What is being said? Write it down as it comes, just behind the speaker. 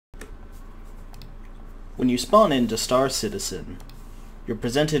When you spawn into Star Citizen, you're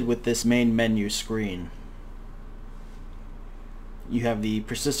presented with this main menu screen. You have the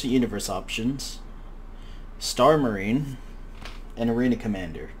Persistent Universe options, Star Marine, and Arena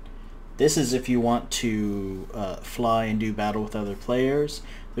Commander. This is if you want to fly and do battle with other players.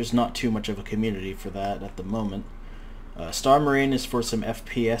 There's not too much of a community for that at the moment. Star Marine is for some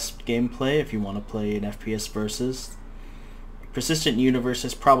FPS gameplay if you want to play an FPS versus. Persistent Universe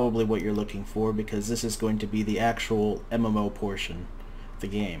is probably what you're looking for because this is going to be the actual MMO portion of the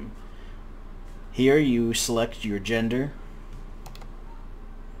game. Here you select your gender.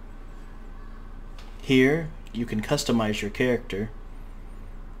 Here you can customize your character.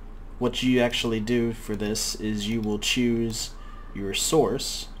 What you actually do for this is you will choose your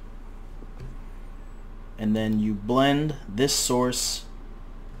source and then you blend this source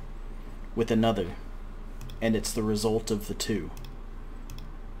with another, and it's the result of the two.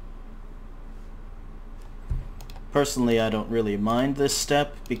 Personally, I don't really mind this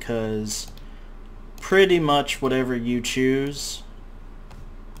step because pretty much whatever you choose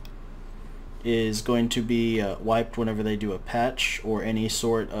is going to be wiped whenever they do a patch or any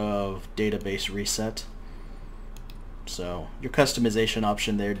sort of database reset. So your customization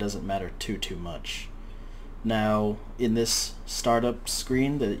option there doesn't matter too much. Now in this startup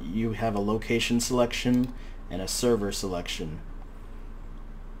screen that you have a location selection and a server selection.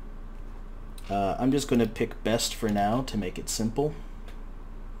 I'm just going to pick best for now to make it simple.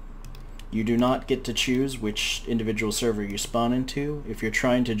 You do not get to choose which individual server you spawn into. If you're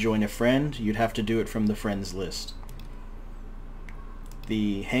trying to join a friend, you'd have to do it from the friends list.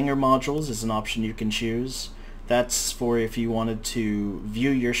 The hangar modules is an option you can choose. That's for if you wanted to view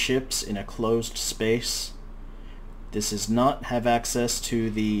your ships in a closed space. This does not have access to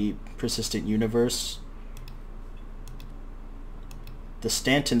the Persistent Universe. The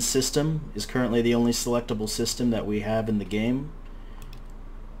Stanton system is currently the only selectable system that we have in the game.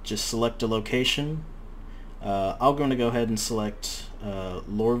 Just select a location. I'm going to go ahead and select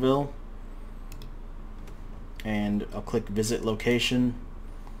Lorville, and I'll click visit location,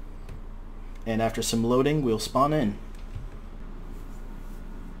 and after some loading we'll spawn in.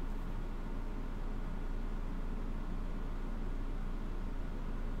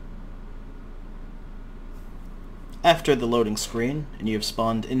 After the loading screen and you have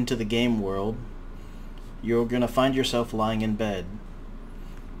spawned into the game world, you're going to find yourself lying in bed.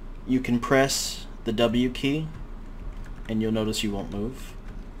 You can press the W key and you'll notice you won't move.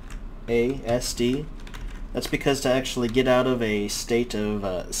 A, S, D. That's because to actually get out of a state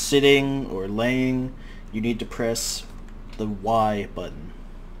of sitting or laying, you need to press the Y button.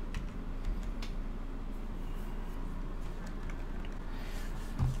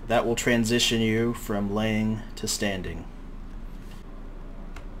 That will transition you from laying to standing.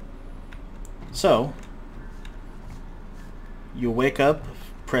 So, you'll wake up,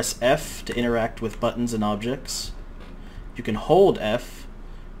 press F to interact with buttons and objects. You can hold F,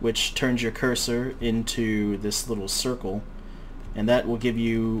 which turns your cursor into this little circle, and that will give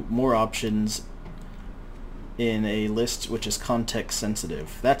you more options in a list which is context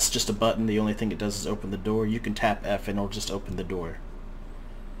sensitive. That's just a button, the only thing it does is open the door. You can tap F and it'll just open the door.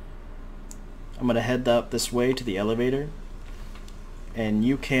 I'm going to head up this way to the elevator, and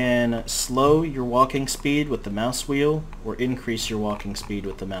you can slow your walking speed with the mouse wheel or increase your walking speed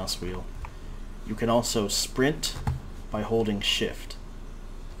with the mouse wheel. You can also sprint by holding shift.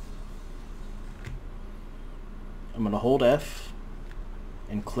 I'm going to hold F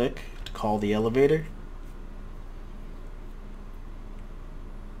and click to call the elevator.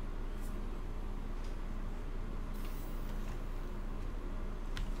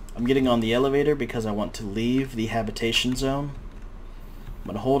 I'm getting on the elevator because I want to leave the habitation zone. I'm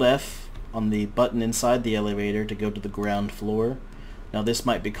going to hold F on the button inside the elevator to go to the ground floor. Now this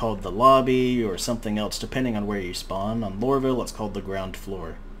might be called the lobby or something else depending on where you spawn. On Lorville it's called the ground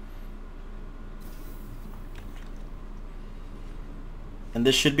floor. And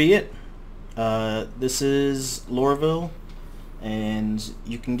this should be it. This is Lorville, and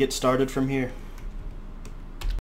you can get started from here.